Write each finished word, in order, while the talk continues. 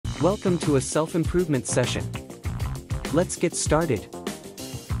Welcome to a self-improvement session. Let's get started.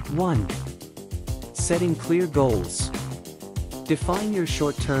 1. Setting clear goals. Define your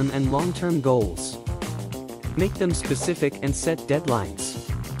short-term and long-term goals. Make them specific and set deadlines.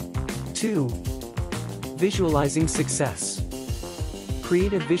 2. Visualizing success.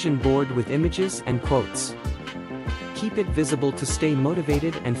 Create a vision board with images and quotes. Keep it visible to stay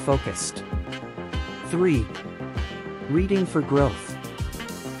motivated and focused. 3. Reading for growth.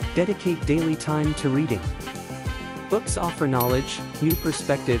 Dedicate daily time to reading. Books offer knowledge, new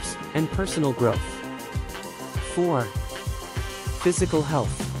perspectives, and personal growth. 4. Physical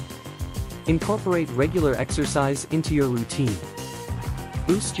health. Incorporate regular exercise into your routine.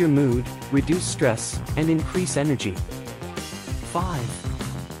 Boost your mood, reduce stress, and increase energy.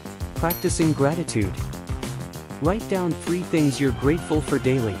 5. Practicing gratitude. Write down 3 things you're grateful for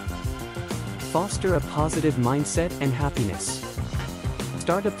daily. Foster a positive mindset and happiness.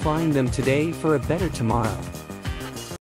 Start applying them today for a better tomorrow.